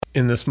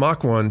In this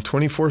Mach 1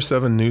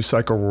 24/7 news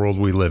cycle world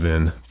we live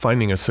in,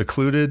 finding a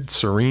secluded,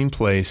 serene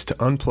place to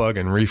unplug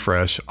and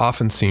refresh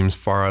often seems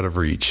far out of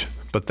reach.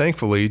 But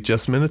thankfully,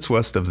 just minutes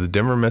west of the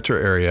Denver metro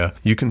area,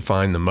 you can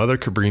find the Mother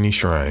Cabrini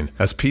Shrine,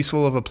 as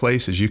peaceful of a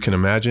place as you can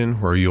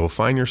imagine, where you will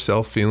find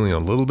yourself feeling a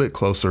little bit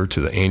closer to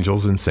the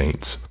angels and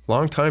saints.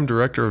 Longtime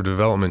Director of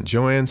Development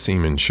JoAnn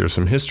Seaman shares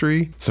some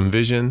history, some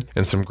vision,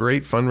 and some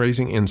great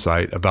fundraising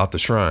insight about the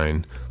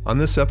shrine on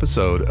this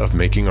episode of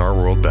Making Our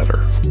World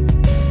Better.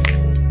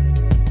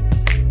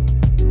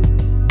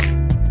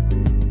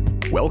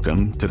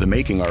 Welcome to the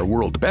Making Our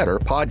World Better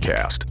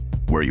podcast,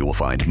 where you will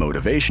find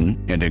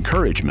motivation and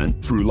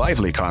encouragement through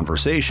lively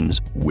conversations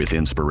with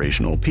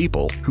inspirational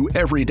people who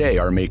every day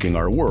are making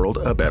our world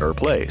a better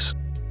place.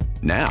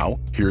 Now,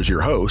 here's your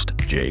host,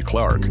 Jay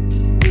Clark.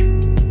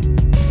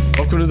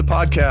 Welcome to the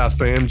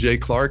podcast. I am Jay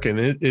Clark, and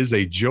it is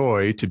a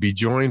joy to be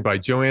joined by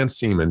JoAnn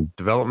Seaman,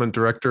 Development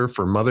Director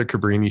for Mother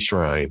Cabrini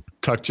Shrine.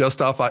 Tucked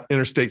just off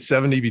Interstate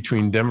 70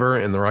 between Denver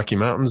and the Rocky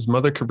Mountains,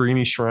 Mother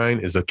Cabrini Shrine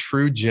is a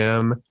true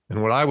gem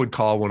and what I would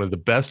call one of the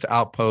best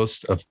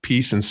outposts of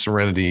peace and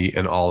serenity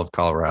in all of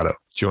Colorado.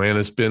 JoAnn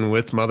has been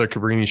with Mother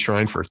Cabrini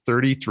Shrine for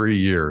 33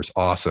 years,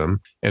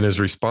 awesome, and is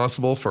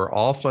responsible for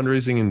all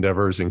fundraising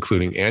endeavors,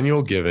 including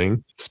annual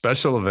giving,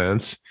 special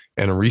events,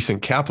 and a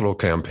recent capital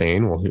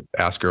campaign. We'll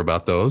ask her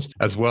about those,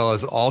 as well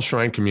as all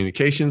shrine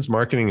communications,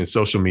 marketing, and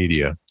social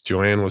media.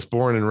 JoAnn was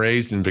born and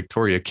raised in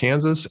Victoria,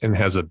 Kansas, and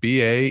has a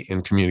BA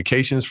in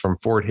communications from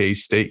Fort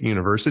Hays State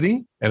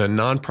University and a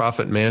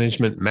nonprofit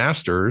management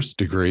master's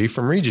degree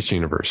from Regis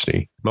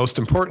University. Most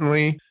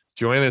importantly,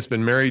 JoAnn has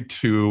been married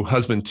to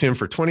husband Tim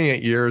for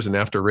 28 years, and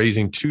after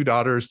raising two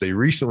daughters, they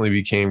recently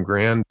became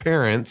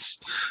grandparents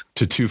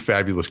to two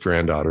fabulous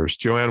granddaughters.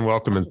 JoAnn,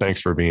 welcome and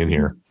thanks for being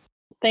here.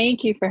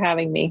 Thank you for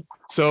having me.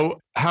 So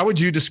how would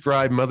you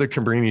describe Mother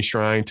Cabrini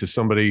Shrine to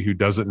somebody who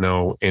doesn't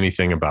know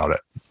anything about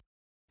it?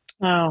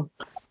 Oh,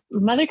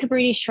 Mother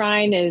Cabrini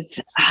Shrine is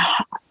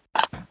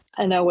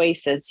an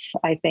oasis,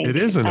 I think. It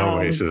is an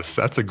oasis.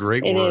 That's a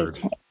great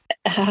word.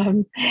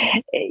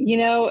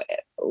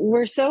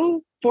 We're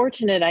so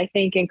fortunate, I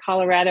think, in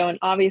Colorado, and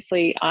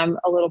obviously I'm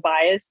a little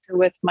biased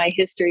with my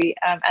history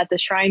at the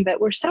shrine,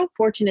 but we're so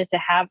fortunate to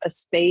have a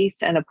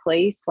space and a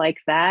place like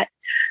that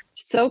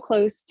so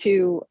close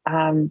to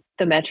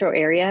the metro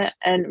area.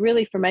 And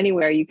really from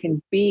anywhere you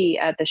can be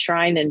at the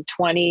shrine in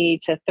 20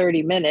 to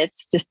 30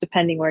 minutes, just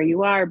depending where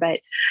you are.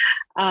 But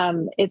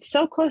it's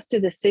so close to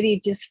the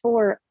city just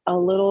for a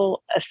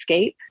little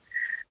escape.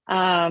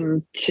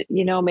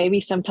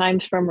 Maybe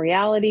sometimes from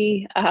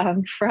reality,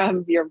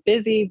 from your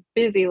busy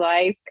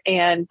life.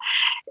 And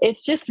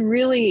it's just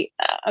really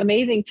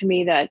amazing to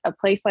me that a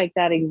place like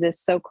that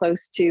exists so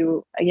close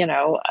to,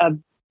 a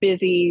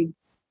busy,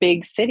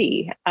 big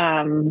city.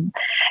 And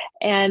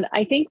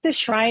I think the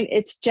shrine,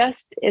 it's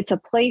a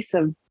place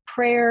of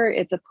prayer.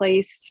 It's a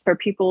place for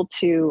people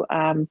to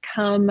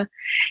come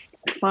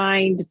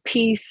find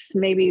peace,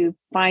 maybe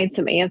find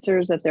some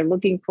answers that they're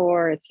looking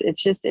for. It's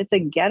a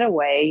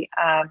getaway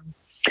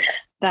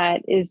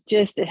that is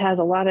it has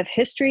a lot of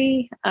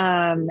history,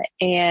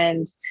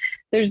 and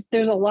there's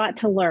a lot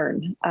to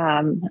learn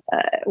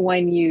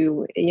when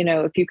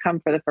if you come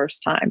for the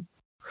first time.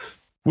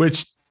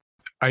 Which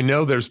I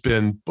know there's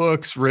been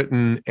books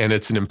written, and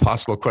it's an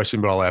impossible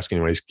question, but I'll ask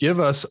anyways. Give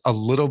us a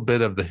little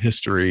bit of the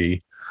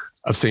history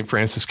of St.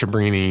 Francis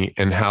Cabrini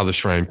and how the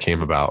shrine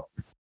came about.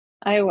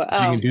 I will. You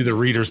can do the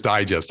Reader's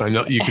Digest. I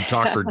know you could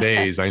talk for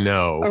days. I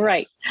know. All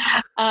right.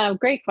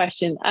 Great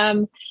question.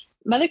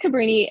 Mother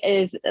Cabrini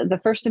is the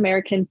first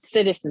American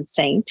citizen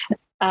saint.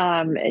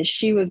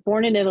 She was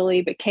born in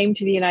Italy, but came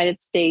to the United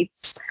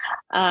States.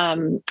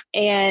 And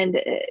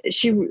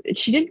she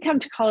didn't come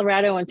to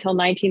Colorado until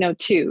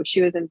 1902.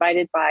 She was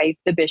invited by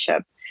the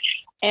bishop.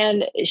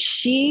 And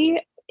she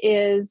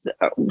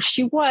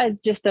was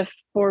just a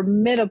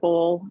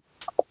formidable,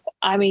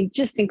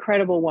 just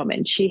incredible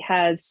woman. She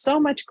has so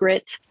much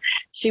grit.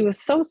 She was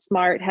so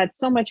smart, had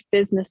so much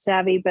business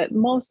savvy, but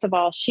most of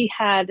all, she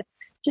had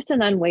just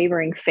an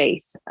unwavering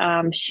faith.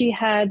 She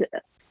had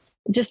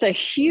just a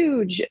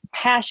huge,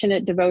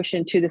 passionate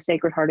devotion to the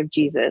Sacred Heart of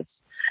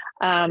Jesus.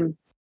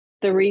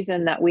 The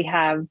reason that we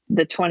have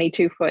the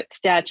 22-foot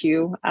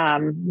statue,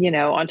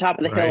 on top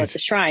of the hill at the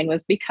shrine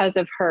was because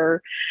of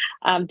her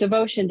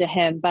devotion to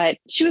him. But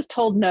she was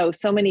told no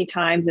so many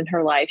times in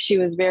her life. She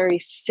was very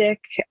sick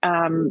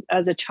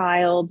as a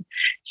child.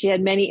 She had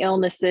many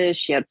illnesses.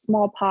 She had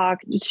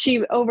smallpox.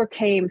 She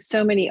overcame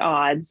so many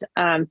odds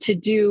to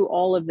do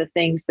all of the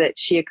things that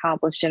she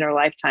accomplished in her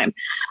lifetime.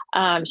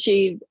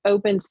 She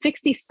opened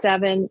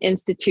 67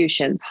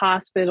 institutions,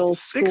 hospitals,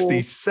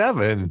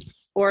 67. Schools,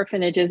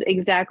 orphanages,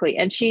 exactly.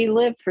 And she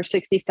lived for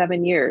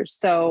 67 years.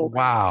 So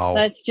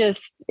wow,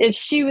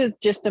 she was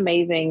just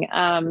amazing.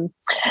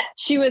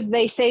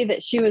 They say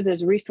that she was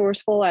as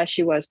resourceful as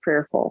she was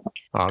prayerful.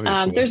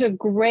 Obviously. There's a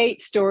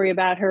great story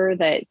about her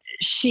that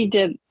she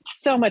did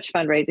so much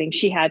fundraising.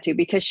 She had to,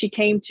 because she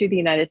came to the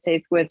United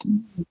States with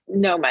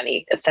no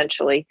money,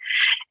 essentially.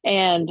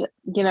 And,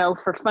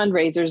 for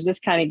fundraisers, this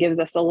kind of gives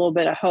us a little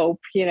bit of hope.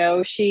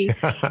 She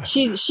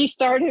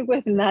started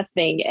with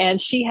nothing,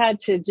 and she had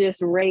to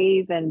just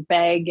raise and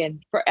beg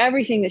and for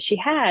everything that she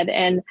had.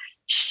 And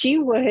she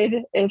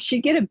would, if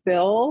she'd get a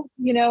bill,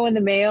 in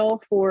the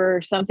mail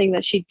for something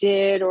that she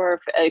did, or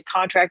if a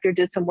contractor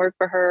did some work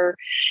for her,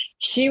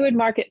 she would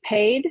mark it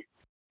paid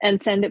and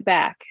send it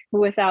back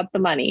without the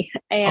money.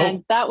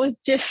 And that was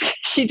just,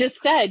 she just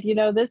said,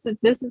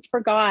 this is for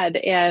God.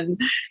 And,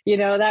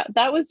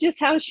 that was just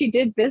how she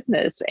did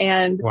business.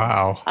 And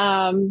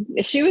wow.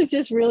 She was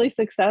just really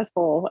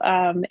successful,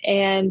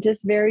 and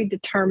just very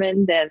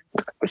determined. And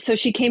so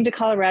she came to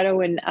Colorado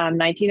in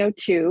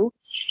 1902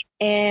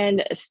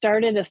 and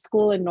started a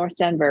school in North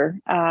Denver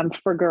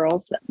for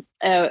girls.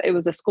 It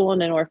was a school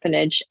and an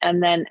orphanage,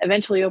 and then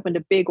eventually opened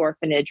a big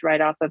orphanage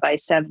right off of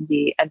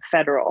I-70 and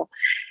Federal.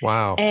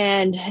 Wow.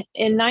 And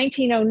in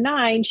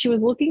 1909, she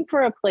was looking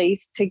for a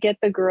place to get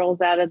the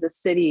girls out of the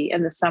city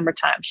in the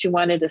summertime. She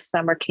wanted a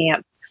summer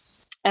camp.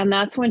 And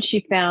that's when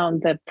she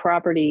found the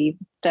property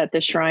that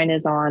the shrine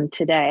is on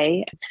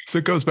today. So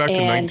it goes back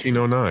to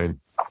 1909.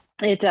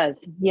 It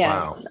does.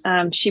 Yes.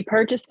 Wow. She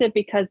purchased it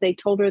because they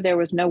told her there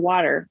was no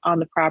water on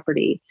the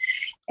property.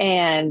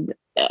 And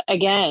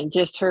again,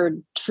 just her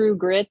true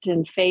grit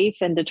and faith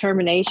and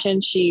determination.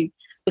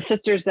 The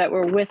sisters that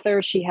were with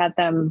her, she had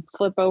them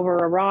flip over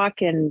a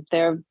rock, and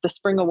the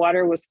spring of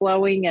water was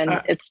flowing, and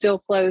it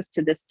still flows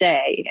to this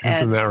day.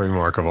 Isn't that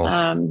remarkable?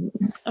 And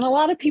a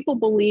lot of people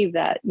believe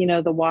that,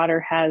 the water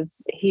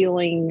has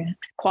healing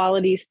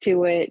qualities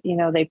to it.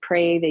 They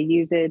pray, they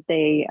use it.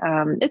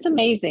 It's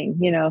amazing,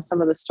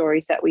 some of the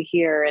stories that we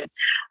hear. And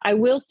I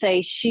will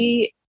say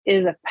she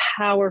is a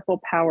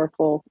powerful,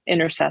 powerful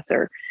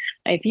intercessor.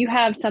 If you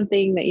have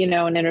something that,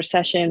 an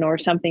intercession or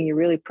something you're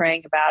really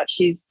praying about,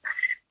 she's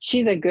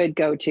a good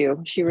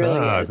go-to. She really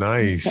is.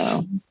 Nice.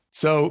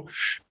 So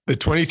the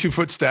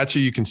 22-foot statue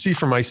you can see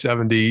from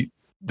I-70,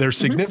 there's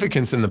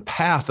significance in the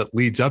path that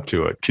leads up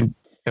to it.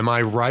 Am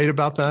I right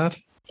about that?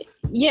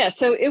 Yeah.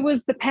 So it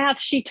was the path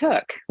she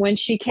took when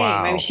she came.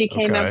 Wow. I mean, she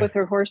came up with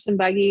her horse and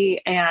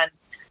buggy, and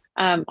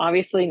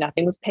obviously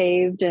nothing was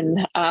paved.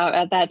 And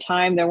at that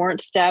time, there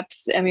weren't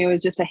steps. I mean, it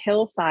was just a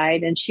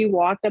hillside, and she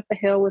walked up the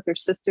hill with her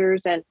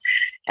sisters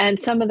and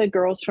some of the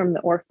girls from the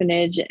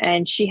orphanage,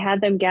 and she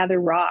had them gather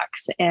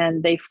rocks,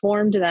 and they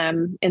formed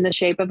them in the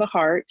shape of a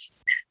heart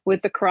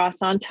with the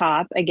cross on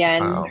top.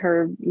 Again, wow.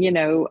 Her,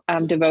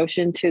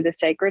 devotion to the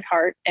Sacred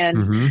Heart.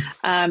 And,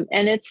 and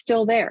it's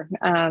still there.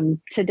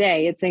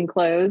 Today it's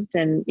enclosed,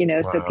 and,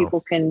 wow. So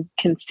people can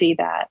see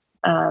that.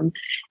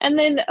 And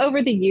then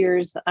over the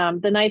years,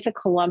 the Knights of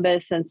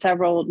Columbus and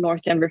several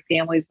North Denver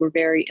families were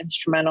very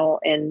instrumental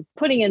in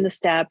putting in the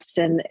steps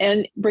and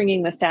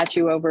bringing the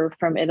statue over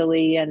from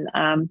Italy. And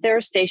there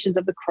are Stations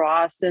of the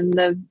Cross and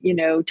the,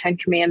 10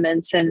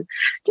 Commandments and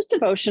just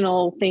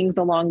devotional things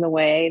along the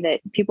way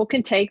that people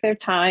can take their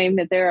time.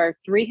 There are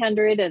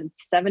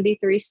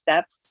 373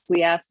 steps.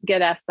 We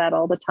get asked that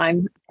all the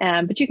time.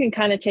 But you can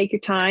kind of take your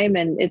time,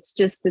 and it's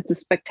a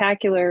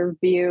spectacular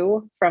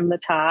view from the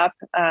top,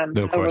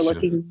 overlooking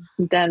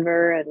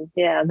Denver and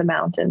the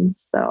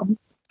mountains. So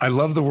I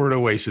love the word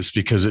oasis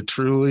because it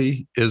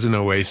truly is an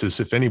oasis.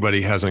 If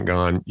anybody hasn't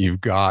gone,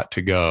 you've got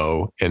to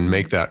go and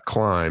make that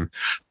climb.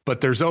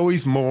 But there's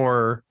always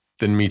more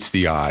than meets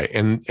the eye.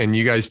 And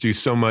you guys do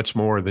so much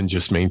more than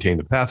just maintain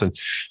the path. And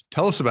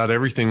tell us about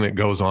everything that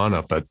goes on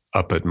up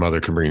at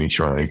Mother Cabrini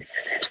Shrine.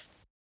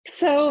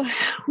 So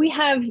we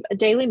have a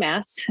daily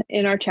mass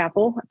in our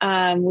chapel.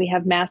 We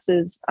have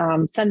masses,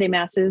 Sunday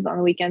masses on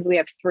the weekends. We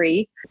have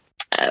 3.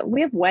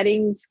 We have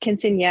weddings,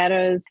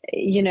 quinceañeras,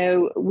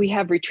 we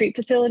have retreat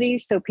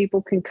facilities so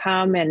people can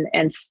come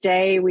and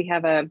stay. We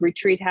have a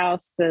retreat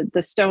house,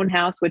 the stone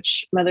house,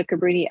 which Mother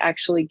Cabrini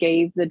actually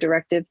gave the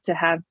directive to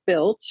have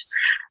built.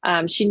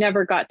 She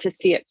never got to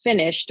see it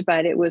finished,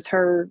 but it was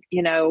her,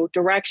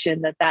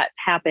 direction that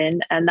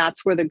happened. And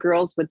that's where the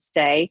girls would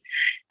stay.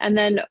 And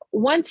then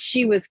once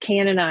she was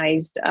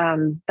canonized,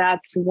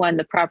 that's when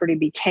the property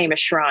became a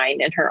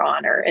shrine in her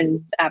honor,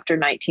 and after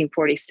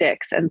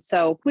 1946. And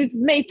so we've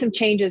made some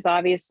changes.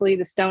 Obviously,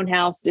 the stone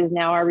house is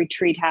now our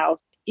retreat house.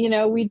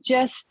 We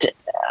just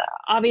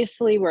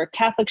obviously we're a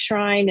Catholic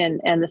shrine,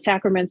 and the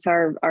sacraments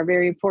are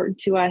very important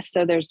to us.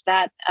 So there's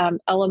that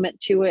element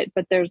to it,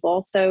 but there's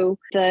also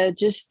the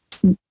just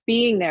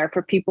being there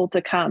for people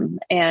to come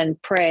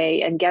and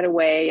pray and get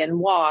away and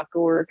walk,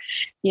 or,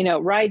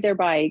 ride their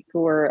bike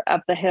or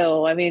up the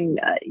hill. I mean,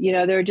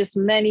 there are just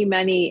many,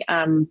 many,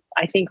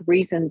 I think,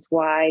 reasons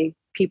why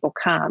people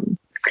come.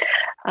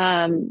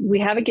 We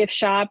have a gift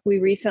shop. We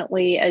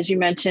recently, as you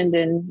mentioned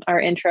in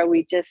our intro,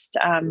 we just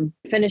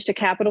finished a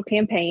capital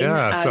campaign.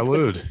 Yeah,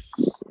 salute.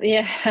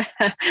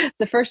 It's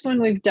the first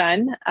one we've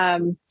done.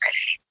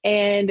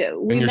 And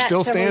you're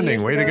still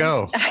standing. Way to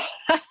go.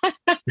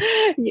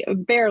 Yeah,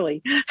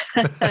 barely.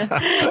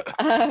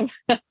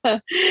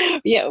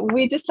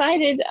 We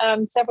decided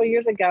several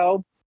years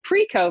ago,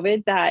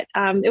 pre-COVID that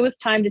it was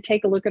time to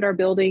take a look at our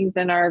buildings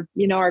and our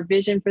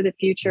vision for the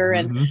future.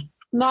 Mm-hmm. And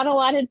not a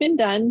lot had been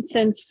done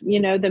since,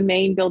 the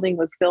main building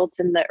was built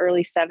in the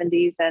early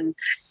 70s. And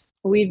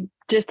we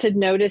just had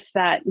noticed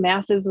that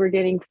masses were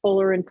getting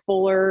fuller and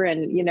fuller.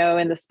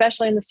 And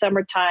especially in the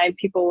summertime,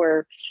 people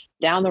were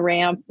down the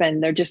ramp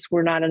and there just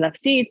were not enough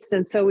seats.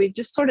 And so we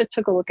just sort of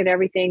took a look at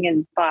everything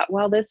and thought,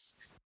 well, this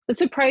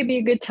would probably be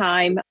a good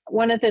time.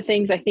 One of the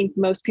things I think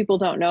most people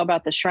don't know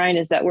about the Shrine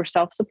is that we're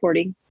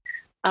self-supporting.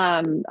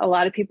 A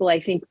lot of people, I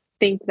think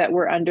that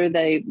we're under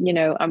the,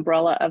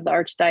 umbrella of the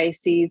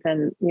Archdiocese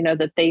and,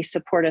 that they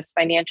support us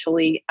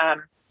financially.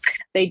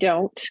 They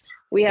don't.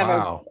 We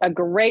have a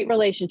great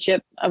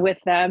relationship with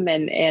them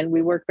and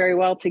we work very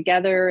well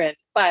together.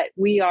 But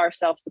we are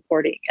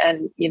self-supporting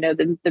and,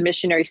 the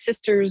missionary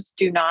sisters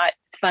do not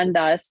fund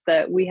us,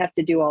 that we have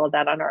to do all of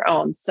that on our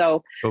own.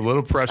 So a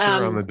little pressure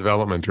on the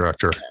development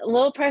director, a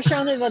little pressure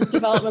on the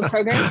development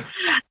program.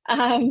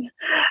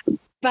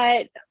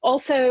 But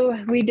also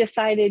we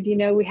decided,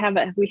 we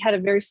had a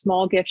very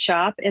small gift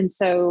shop. And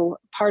so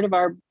part of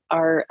our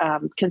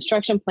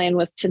construction plan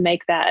was to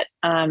make that,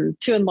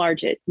 to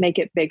enlarge it, make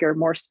it bigger,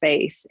 more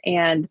space.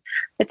 And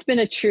it's been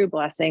a true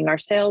blessing. Our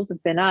sales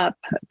have been up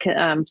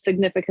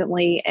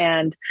significantly,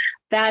 and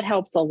that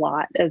helps a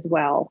lot as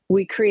well.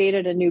 We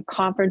created a new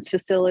conference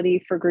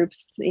facility for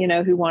groups,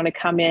 who want to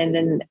come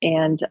in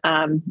and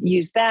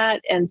use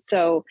that. And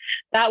so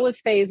that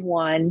was phase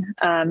one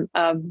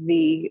of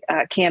the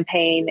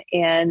campaign.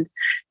 And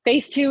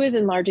phase two is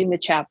enlarging the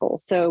chapel.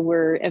 So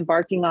we're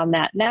embarking on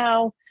that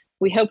now.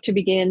 We hope to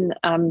begin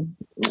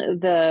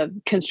the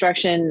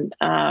construction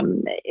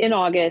in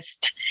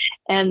August,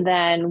 and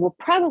then we'll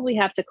probably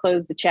have to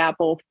close the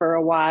chapel for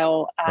a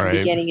while,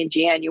 beginning in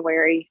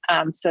January,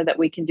 so that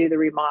we can do the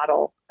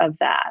remodel of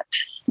that.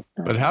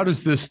 But how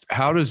does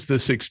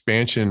this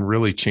expansion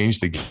really change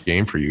the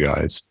game for you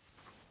guys?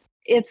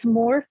 It's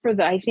more for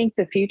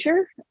the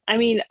future. I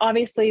mean,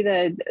 obviously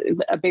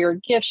a bigger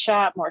gift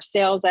shop, more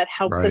sales, that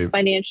helps us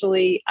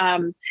financially.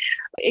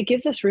 It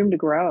gives us room to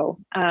grow.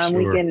 Sure.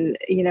 We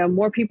can,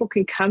 more people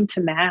can come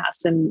to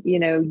Mass and,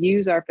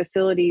 use our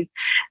facilities.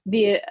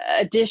 The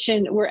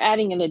addition, we're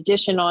adding an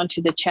addition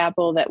onto the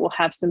chapel that will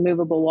have some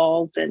movable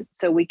walls. And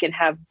so we can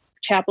have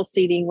chapel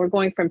seating. We're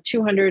going from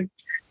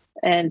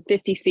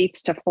 250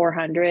 seats to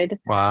 400.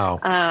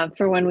 Wow.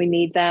 For when we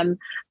need them.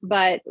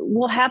 But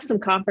we'll have some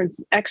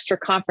extra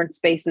conference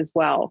space as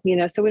well,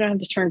 so we don't have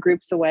to turn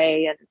groups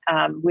away.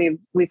 And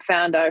we've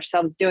found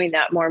ourselves doing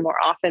that more and more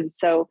often.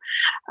 So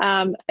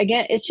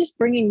again, it's just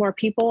bringing more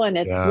people, and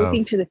it's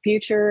looking to the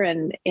future.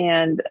 And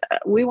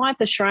we want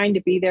the Shrine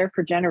to be there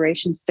for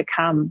generations to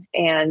come.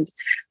 And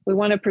we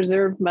want to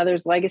preserve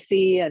Mother's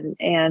legacy,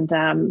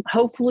 and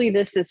hopefully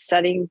this is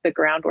setting the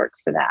groundwork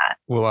for that.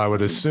 Well, I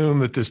would assume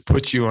that this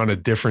puts you on a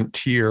different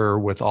tier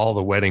with all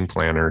the wedding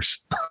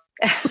planners.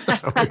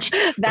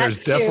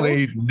 There's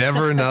definitely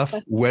never enough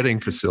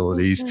wedding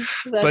facilities.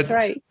 That's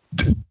right.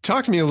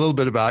 Talk to me a little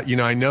bit about,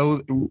 I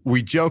know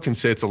we joke and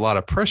say it's a lot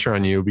of pressure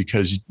on you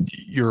because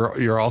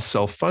you're all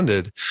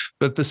self-funded,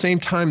 but at the same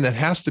time, that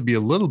has to be a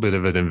little bit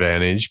of an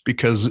advantage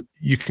because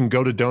you can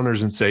go to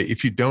donors and say,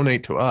 if you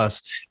donate to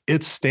us,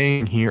 it's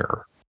staying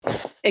here.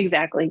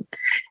 Exactly.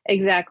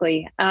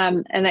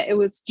 And it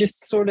was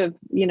just sort of,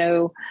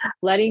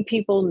 letting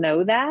people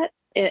know that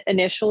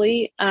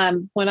initially.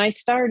 When I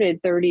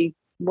started 30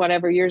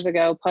 whatever years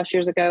ago,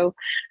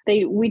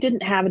 we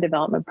didn't have a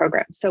development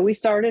program. So we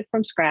started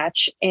from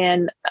scratch,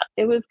 and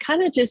it was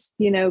kind of just,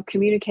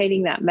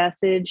 communicating that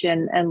message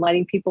and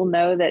letting people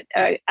know that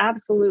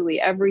absolutely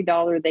every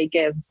dollar they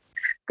give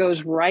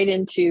goes right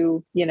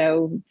into,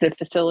 the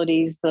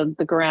facilities, the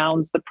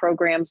grounds, the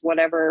programs,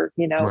 whatever,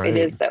 it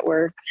is that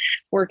we're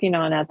working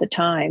on at the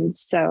time.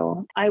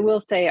 So I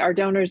will say our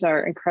donors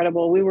are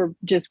incredible. We were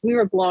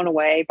blown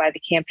away by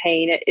the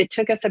campaign. It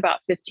took us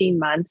about 15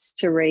 months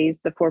to raise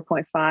the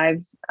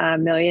 4.5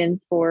 million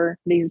for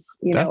these,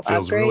 that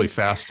feels upgrades. Really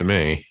fast to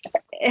me.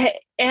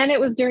 And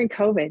it was during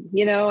COVID,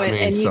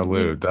 and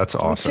salute. That's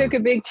awesome. We took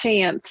a big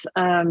chance.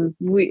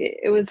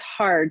 It was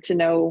hard to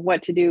know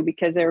what to do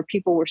because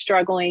people were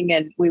struggling,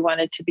 and we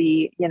wanted to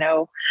be,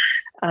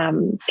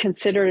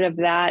 considerate of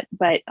that.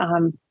 But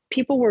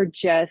people were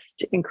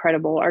just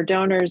incredible. Our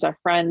donors, our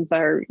friends,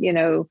 our,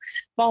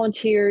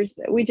 volunteers.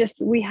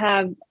 We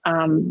have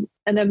an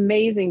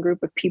amazing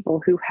group of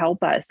people who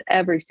help us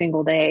every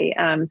single day.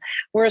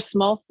 We're a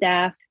small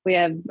staff. We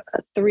have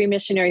 3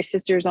 missionary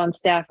sisters on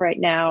staff right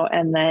now,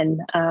 and then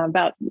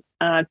about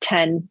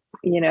 10,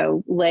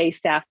 lay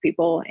staff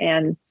people.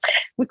 And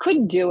we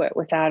couldn't do it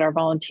without our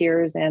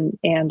volunteers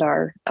and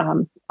our,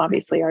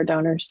 obviously our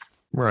donors.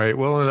 Right.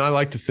 Well, and I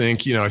like to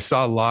think, I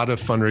saw a lot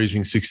of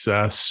fundraising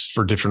success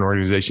for different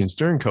organizations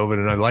during COVID.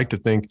 And I like to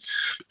think,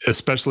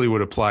 especially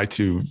would apply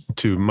to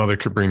Mother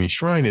Cabrini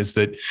Shrine, is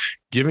that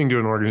giving to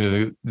an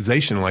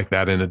organization like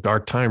that in a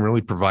dark time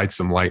really provides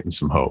some light and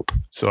some hope.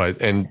 So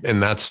and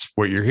that's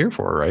what you're here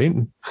for, right?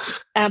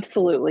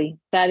 Absolutely.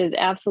 That is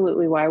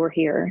absolutely why we're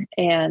here.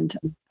 And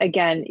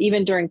again,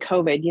 even during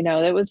COVID,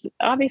 it was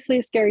obviously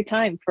a scary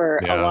time for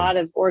a lot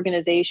of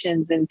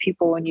organizations and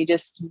people, and you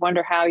just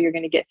wonder how you're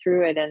going to get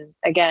through it. And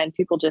again,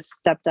 people just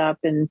stepped up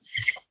and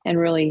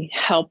really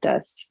helped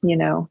us,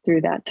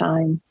 through that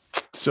time.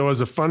 So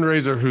as a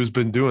fundraiser who's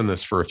been doing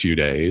this for a few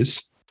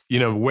days,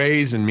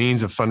 ways and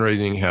means of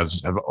fundraising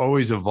have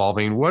always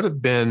evolving. What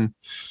have been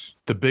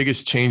the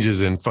biggest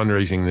changes in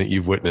fundraising that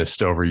you've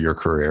witnessed over your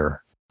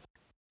career?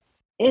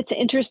 It's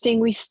interesting.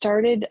 We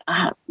started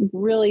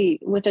really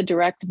with a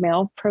direct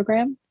mail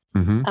program.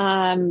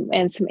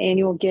 And some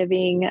annual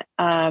giving,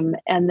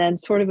 and then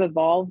sort of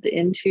evolved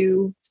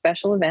into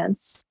special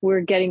events.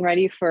 We're getting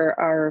ready for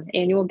our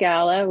annual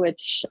gala,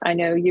 which I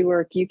know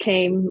you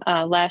came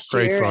last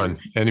year. Great fun.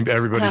 And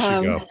everybody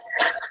should go.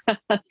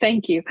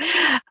 Thank you.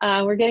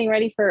 We're getting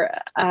ready for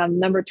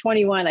number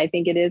 21, I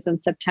think it is, in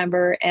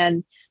September.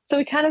 And so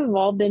we kind of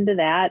evolved into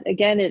that.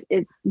 Again,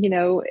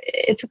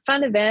 it's a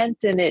fun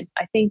event, and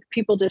I think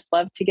people just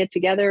love to get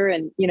together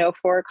and,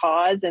 for a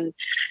cause. And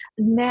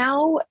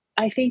now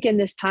I think in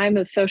this time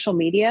of social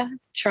media,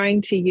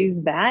 trying to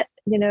use that,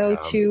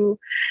 to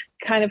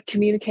kind of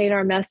communicate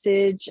our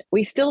message.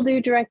 We still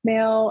do direct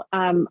mail.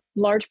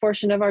 Large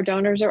portion of our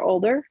donors are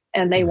older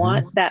and they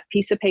want that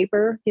piece of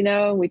paper,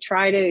 and we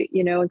try to,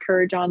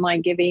 encourage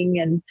online giving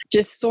and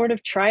just sort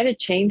of try to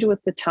change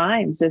with the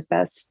times as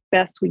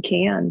best we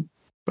can.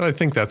 But I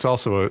think that's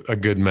also a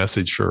good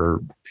message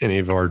for any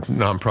of our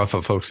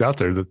nonprofit folks out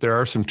there, that there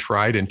are some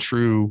tried and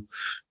true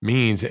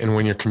means. And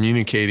when you're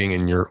communicating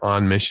and you're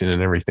on mission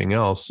and everything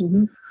else,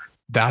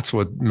 that's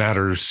what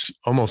matters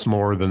almost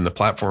more than the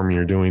platform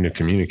you're doing to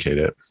communicate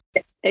it.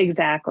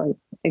 Exactly.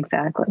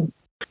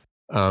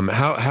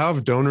 How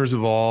have donors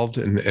evolved,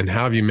 and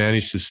how have you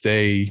managed to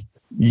stay,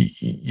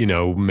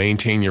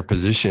 maintain your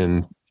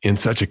position in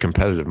such a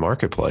competitive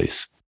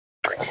marketplace?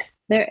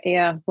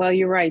 Well,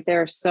 you're right.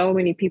 There are so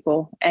many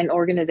people and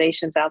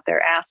organizations out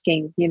there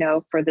asking,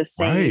 for the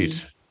same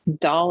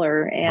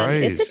dollar.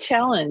 And it's a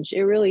challenge.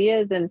 It really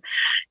is. And,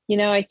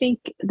 I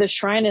think the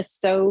Shrine is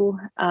so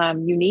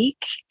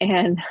unique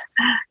and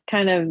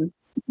kind of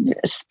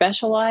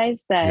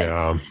specialized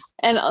that,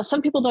 and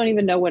some people don't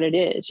even know what it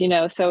is,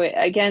 so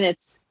again,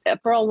 it's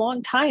for a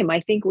long time, I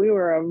think we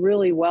were a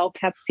really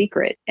well-kept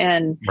secret,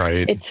 and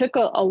it took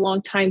a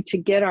long time to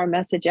get our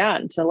message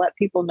out and to let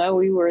people know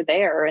we were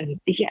there. And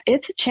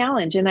it's a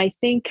challenge. And I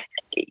think,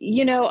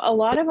 a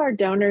lot of our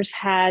donors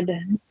had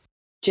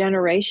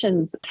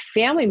generations,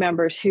 family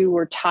members who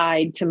were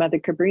tied to Mother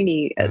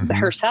Cabrini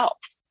herself,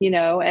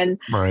 and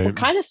we're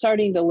kind of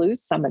starting to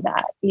lose some of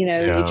that. You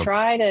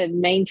try to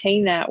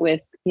maintain that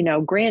with,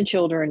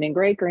 grandchildren and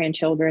great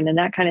grandchildren and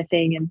that kind of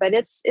thing. But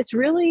it's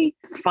really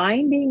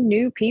finding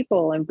new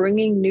people and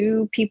bringing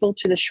new people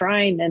to the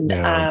Shrine.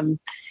 And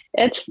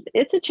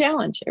it's a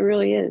challenge. It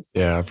really is.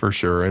 Yeah, for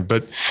sure.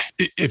 But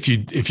if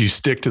you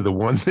stick to the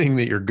one thing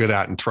that you're good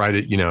at and try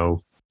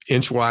to,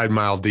 inch wide,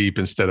 mile deep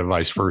instead of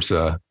vice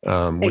versa,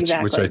 which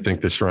I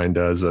think the Shrine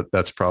does,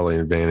 that's probably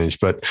an advantage.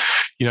 But,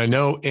 I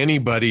know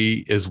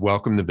anybody is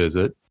welcome to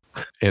visit.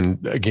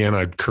 And again,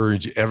 I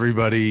encourage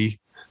everybody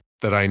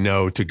that I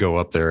know to go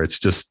up there. It's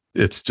just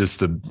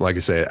the, like I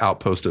say,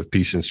 outpost of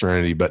peace and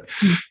serenity. But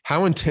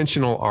how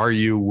intentional are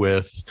you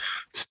with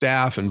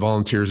staff and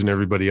volunteers and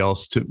everybody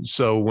else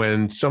so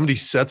when somebody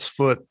sets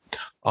foot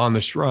on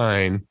the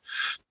Shrine,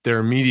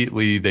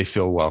 they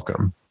feel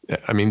welcome?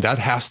 I mean, that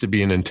has to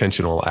be an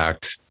intentional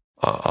act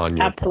on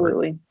your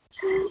part.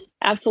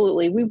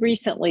 Absolutely. We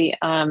recently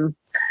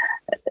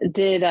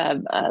did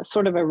a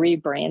sort of a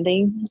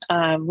rebranding.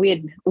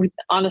 We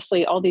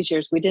honestly, all these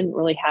years, we didn't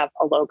really have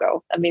a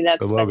logo. I mean,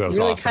 that's really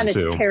awesome, kind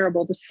of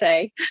terrible to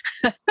say.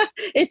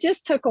 It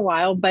just took a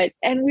while,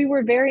 and we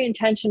were very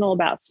intentional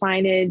about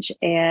signage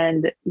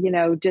and,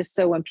 just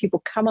so when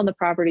people come on the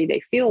property,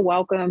 they feel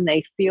welcome.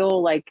 They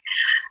feel like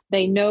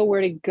they know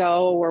where to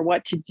go or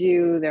what to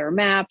do, their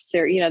maps,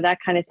 or, that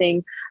kind of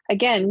thing.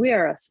 Again, we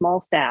are a small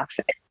staff.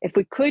 If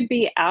we could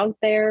be out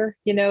there,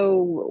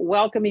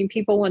 welcoming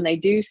people when they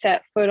do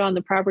set foot on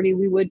the property,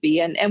 we would be.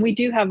 And we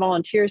do have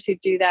volunteers who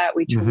do that.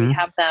 We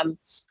have them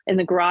in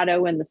the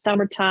grotto in the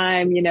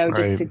summertime,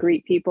 just to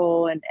greet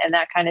people and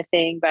that kind of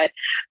thing. But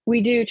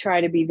we do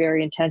try to be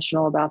very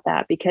intentional about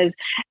that because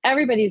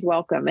everybody's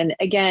welcome. And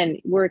again,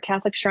 we're a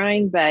Catholic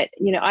Shrine, but,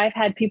 I've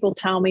had people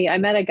tell me, I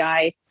met a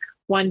guy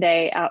one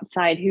day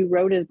outside who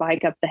rode his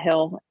bike up the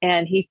hill,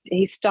 and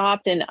he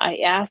stopped, and I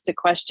asked a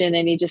question,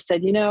 and he just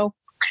said,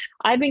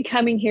 I've been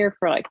coming here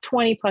for like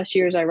 20 plus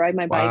years. I ride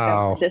my bike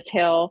up this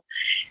hill.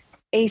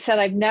 He said,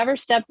 I've never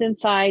stepped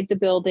inside the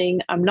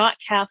building. I'm not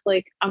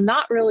Catholic. I'm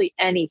not really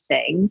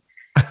anything,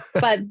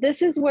 but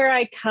this is where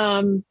I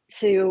come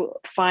to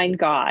find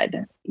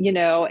God,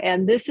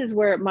 and this is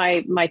where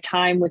my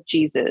time with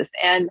Jesus,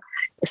 and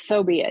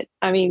so be it.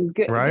 I mean,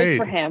 good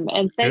for him.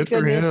 And thank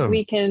goodness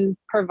we can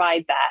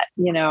provide that,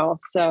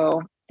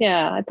 so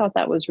yeah, I thought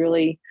that was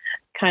really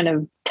kind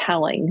of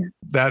telling.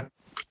 That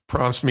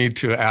prompts me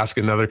to ask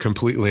another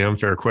completely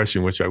unfair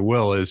question, which I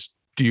will, is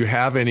do you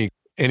have any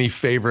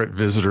favorite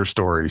visitor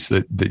stories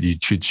that you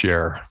should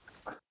share?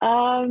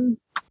 I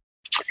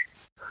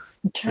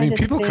mean,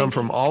 people come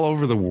from all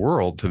over the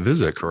world to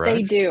visit, correct?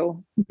 They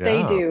do. Yeah.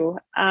 They do.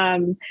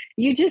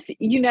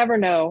 You never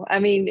know. I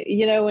mean,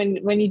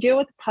 when you deal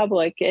with the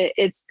public,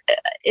 it's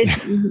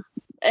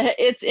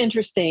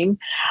interesting.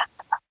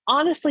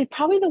 Honestly,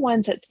 probably the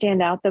ones that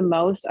stand out the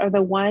most are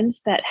the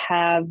ones that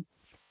have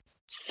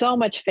so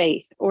much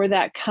faith, or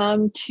that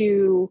come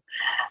to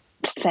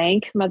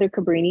thank Mother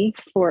Cabrini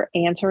for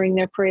answering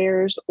their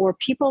prayers, or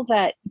people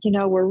that,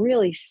 were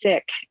really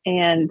sick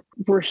and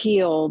were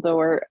healed,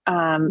 or,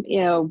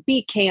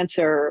 beat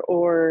cancer,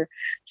 or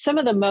some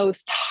of the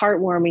most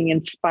heartwarming,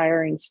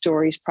 inspiring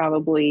stories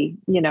probably,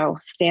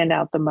 stand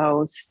out the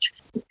most.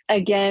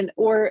 Again,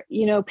 or,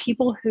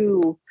 people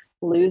who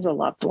lose a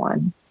loved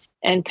one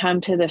and come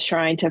to the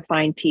shrine to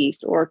find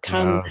peace, or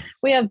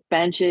we have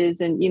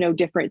benches and,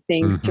 different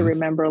things to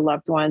remember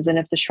loved ones. And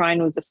if the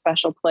shrine was a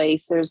special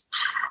place, there's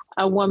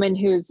a woman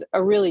who's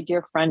a really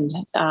dear friend,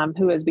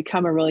 who has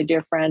become a really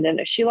dear friend.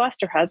 And she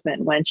lost her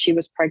husband when she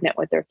was pregnant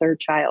with their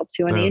third child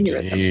to an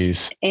aneurysm.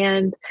 Geez.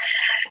 And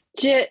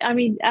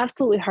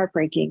absolutely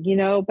heartbreaking,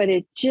 but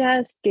it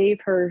just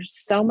gave her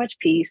so much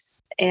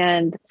peace.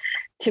 And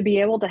to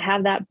be able to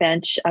have that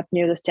bench up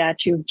near the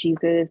statue of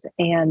Jesus,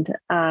 and,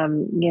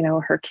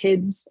 her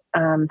kids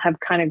have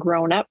kind of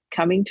grown up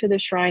coming to the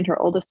shrine. Her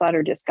oldest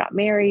daughter just got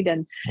married,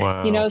 and,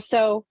 wow.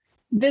 So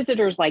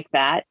visitors like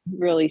that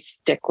really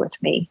stick with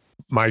me.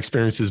 My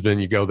experience has been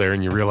you go there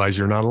and you realize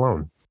you're not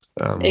alone,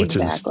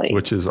 exactly.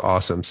 which is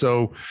awesome.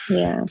 So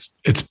yeah,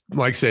 it's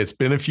like I say, it's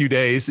been a few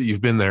days that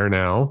you've been there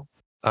now.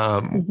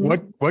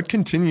 What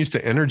continues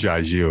to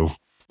energize you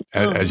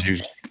as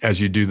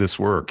you do this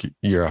work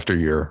year after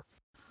year?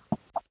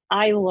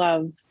 I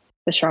love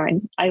the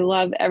shrine. I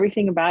love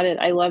everything about it.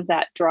 I love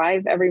that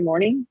drive every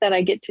morning that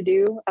I get to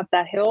do up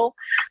that hill.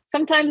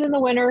 Sometimes in the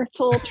winter, it's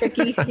a little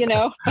tricky,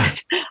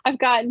 but I've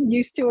gotten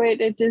used to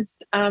it. It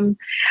just,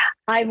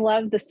 I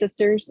love the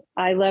sisters.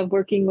 I love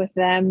working with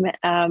them.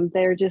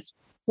 They're just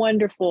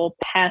wonderful,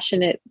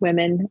 passionate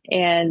women.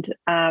 And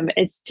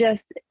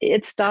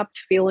it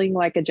stopped feeling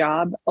like a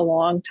job a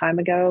long time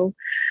ago.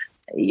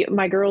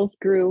 My girls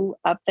grew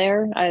up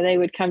there. They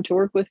would come to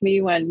work with me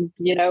when,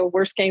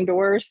 worst came to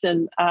worst,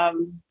 and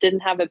didn't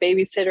have a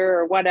babysitter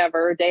or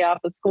whatever, a day off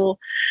of school.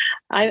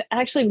 I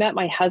actually met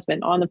my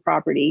husband on the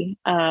property.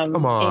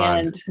 Come on.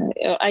 And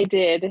I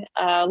did.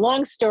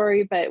 Long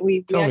story, but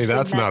we tell me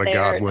that's not a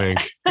God wink.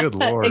 Good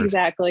Lord.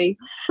 Exactly.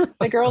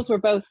 The girls were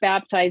both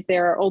baptized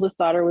there. Our oldest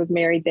daughter was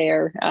married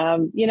there.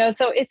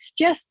 So it's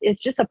just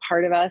a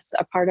part of us,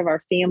 a part of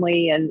our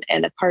family, and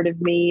a part of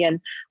me.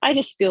 And I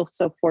just feel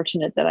so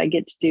fortunate that I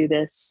get to do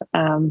this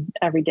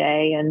every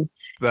day. And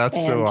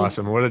that's so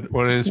awesome. What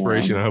an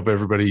inspiration. Yeah. I hope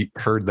everybody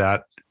heard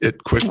that.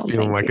 It quit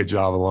feeling like a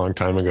job a long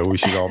time ago. We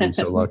should all be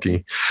so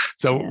lucky.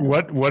 So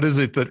what is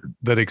it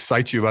that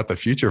excites you about the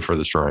future for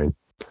the shrine?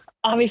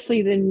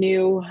 Obviously the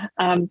new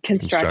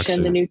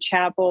construction, the new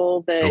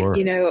chapel,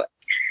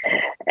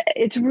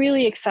 it's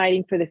really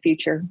exciting for the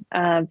future,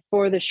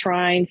 for the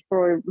shrine,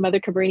 for Mother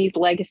Cabrini's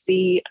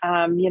legacy,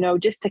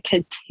 just to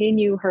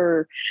continue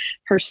her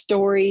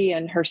story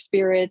and her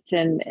spirit,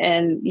 and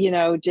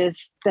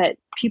just that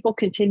people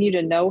continue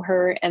to know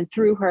her, and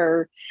through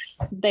her,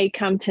 they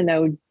come to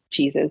know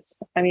Jesus.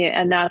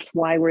 And that's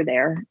why we're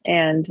there.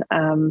 And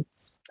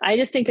I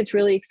just think it's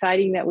really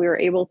exciting that we were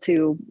able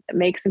to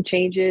make some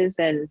changes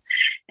and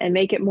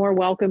make it more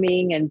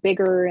welcoming and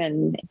bigger.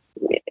 And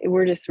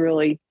we're just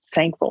really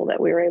thankful that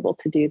we were able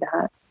to do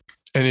that.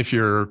 And if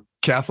you're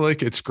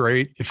Catholic, it's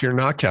great. If you're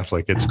not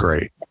Catholic, it's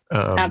great.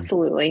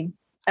 Absolutely.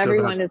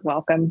 Everyone is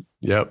welcome.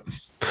 Yep.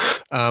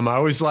 I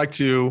always like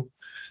to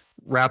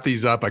wrap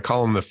these up. I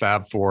call them the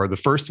Fab Four. The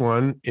first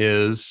one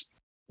is,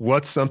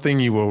 what's something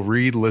you will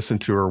read, listen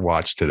to, or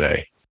watch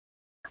today?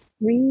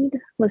 Read,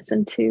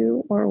 listen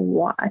to, or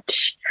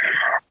watch.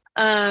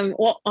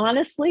 Well,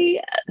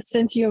 honestly,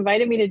 since you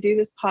invited me to do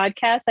this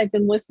podcast, I've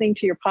been listening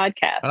to your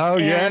podcast. Oh,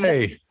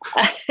 yay.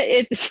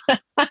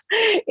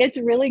 It's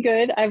really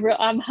good.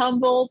 I'm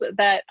humbled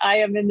that I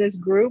am in this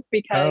group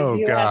because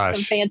have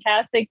some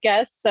fantastic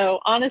guests. So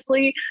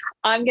honestly,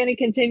 I'm going to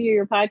continue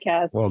your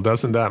podcast. Well,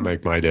 doesn't that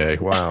make my day?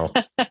 Wow.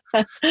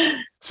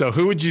 So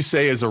who would you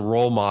say is a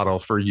role model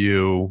for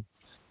you?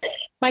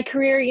 My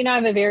career, I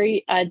have a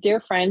very dear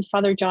friend,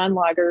 Father John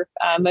Lager.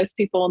 Most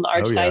people in the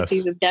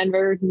Archdiocese of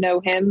Denver know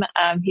him.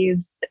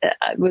 He's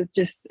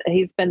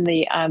been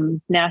the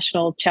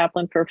national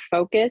chaplain for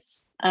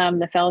Focus,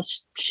 the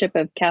Fellowship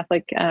of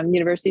Catholic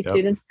University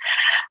Students.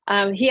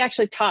 He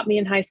actually taught me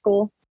in high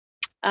school.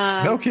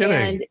 No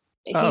kidding.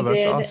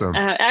 That's awesome.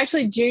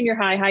 Actually, junior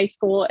high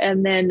school,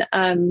 and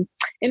then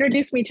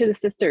introduced me to the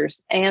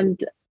sisters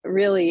and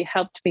really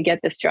helped me get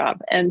this job.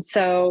 And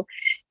so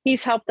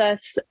he's helped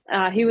us.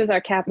 He was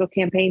our capital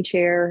campaign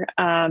chair.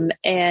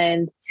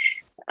 And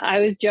I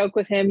always joke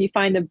with him, you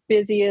find the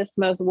busiest,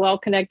 most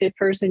well-connected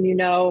person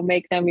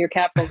make them your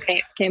capital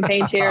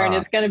campaign chair, and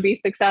it's going to be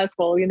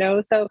successful,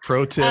 So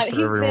pro tip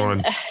for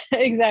everyone.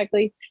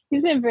 Exactly.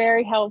 He's been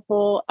very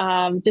helpful,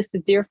 just a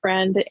dear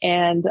friend,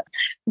 and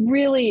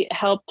really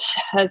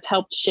has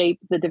helped shape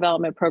the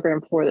development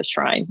program for the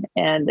Shrine.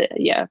 And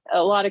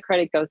a lot of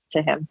credit goes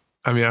to him.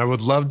 I mean, I would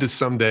love to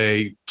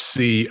someday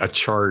see a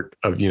chart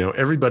of,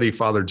 everybody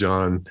Father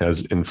John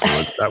has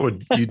influenced.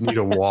 You'd need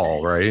a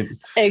wall, right?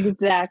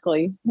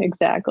 Exactly.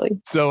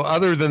 So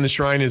other than the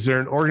Shrine, is there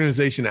an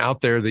organization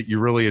out there that you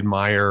really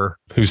admire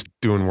who's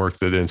doing work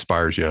that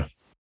inspires you?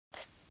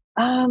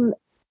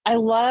 I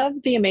love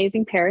the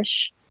Amazing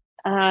Parish.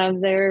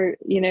 They're,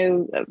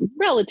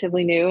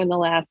 relatively new in the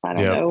last,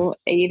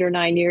 8 or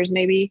 9 years,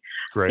 maybe.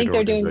 Great. I think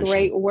they're doing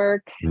great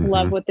work. Mm-hmm.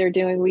 Love what they're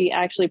doing. We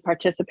actually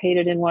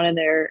participated in one of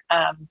their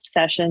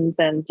sessions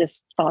and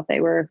just thought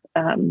it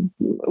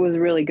was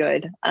really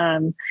good.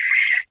 And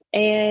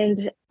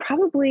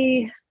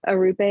probably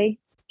Arupe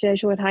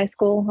Jesuit High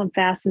School. I'm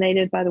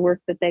fascinated by the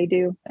work that they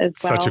do as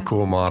well. Such a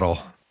cool model.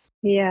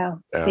 Yeah.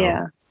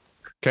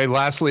 Okay.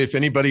 Lastly, if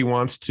anybody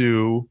wants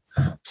to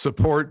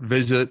support,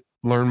 visit,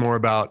 learn more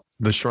about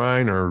the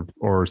Shrine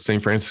or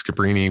St. Francis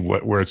Cabrini,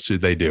 where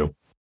should they do?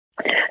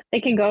 They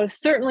can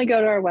certainly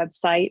go to our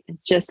website.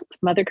 It's just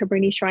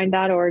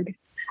mothercabrinishrine.org.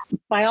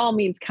 By all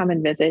means, come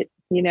and visit.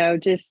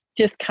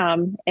 Just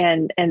come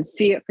and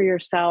see it for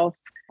yourself.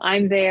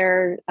 I'm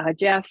there.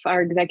 Jeff,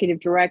 our executive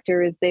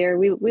director, is there.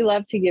 We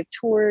love to give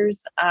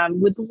tours.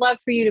 Would love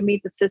for you to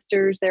meet the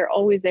sisters. They're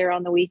always there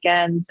on the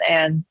weekends.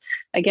 And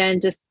again,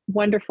 just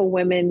wonderful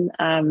women,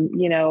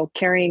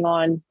 carrying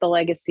on the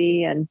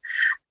legacy, and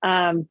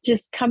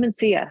just come and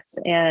see us.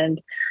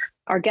 And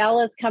our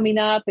gala is coming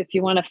up. If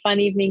you want a fun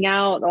evening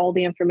out, all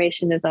the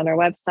information is on our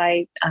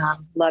website.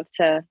 Love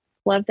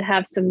to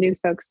have some new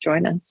folks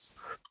join us.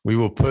 We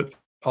will put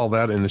all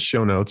that in the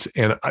show notes.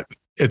 And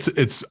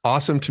it's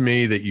awesome to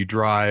me that you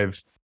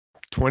drive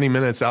 20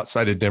 minutes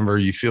outside of Denver.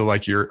 You feel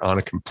like you're on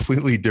a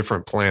completely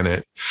different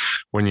planet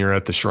when you're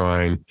at the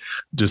Shrine.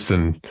 Just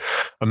an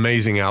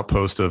amazing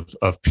outpost of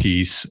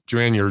peace.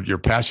 JoAnn, your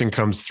passion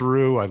comes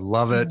through. I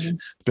love it. Mm-hmm.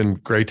 It's been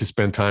great to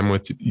spend time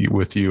with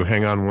you.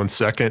 Hang on one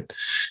second,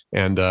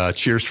 and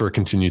cheers for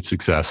continued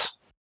success.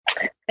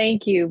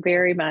 Thank you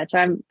very much.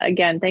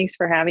 Thanks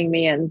for having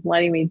me and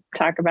letting me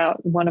talk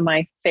about one of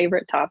my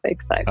favorite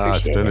topics. I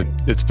appreciate it.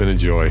 It's been a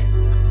joy.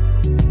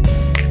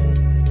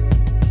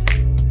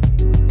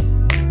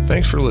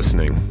 Thanks for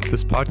listening.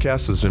 This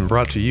podcast has been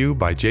brought to you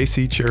by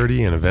JC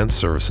Charity and Event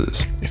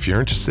Services. If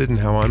you're interested in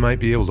how I might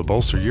be able to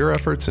bolster your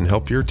efforts and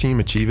help your team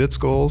achieve its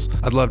goals,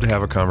 I'd love to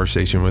have a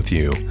conversation with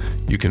you.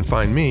 You can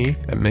find me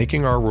at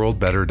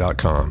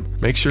makingourworldbetter.com.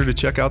 Make sure to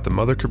check out the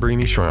Mother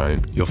Cabrini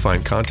Shrine. You'll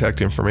find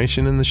contact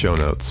information in the show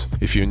notes.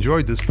 If you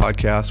enjoyed this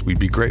podcast, we'd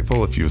be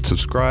grateful if you would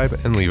subscribe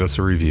and leave us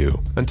a review.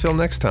 Until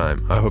next time,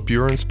 I hope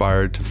you are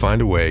inspired to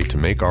find a way to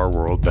make our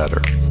world better.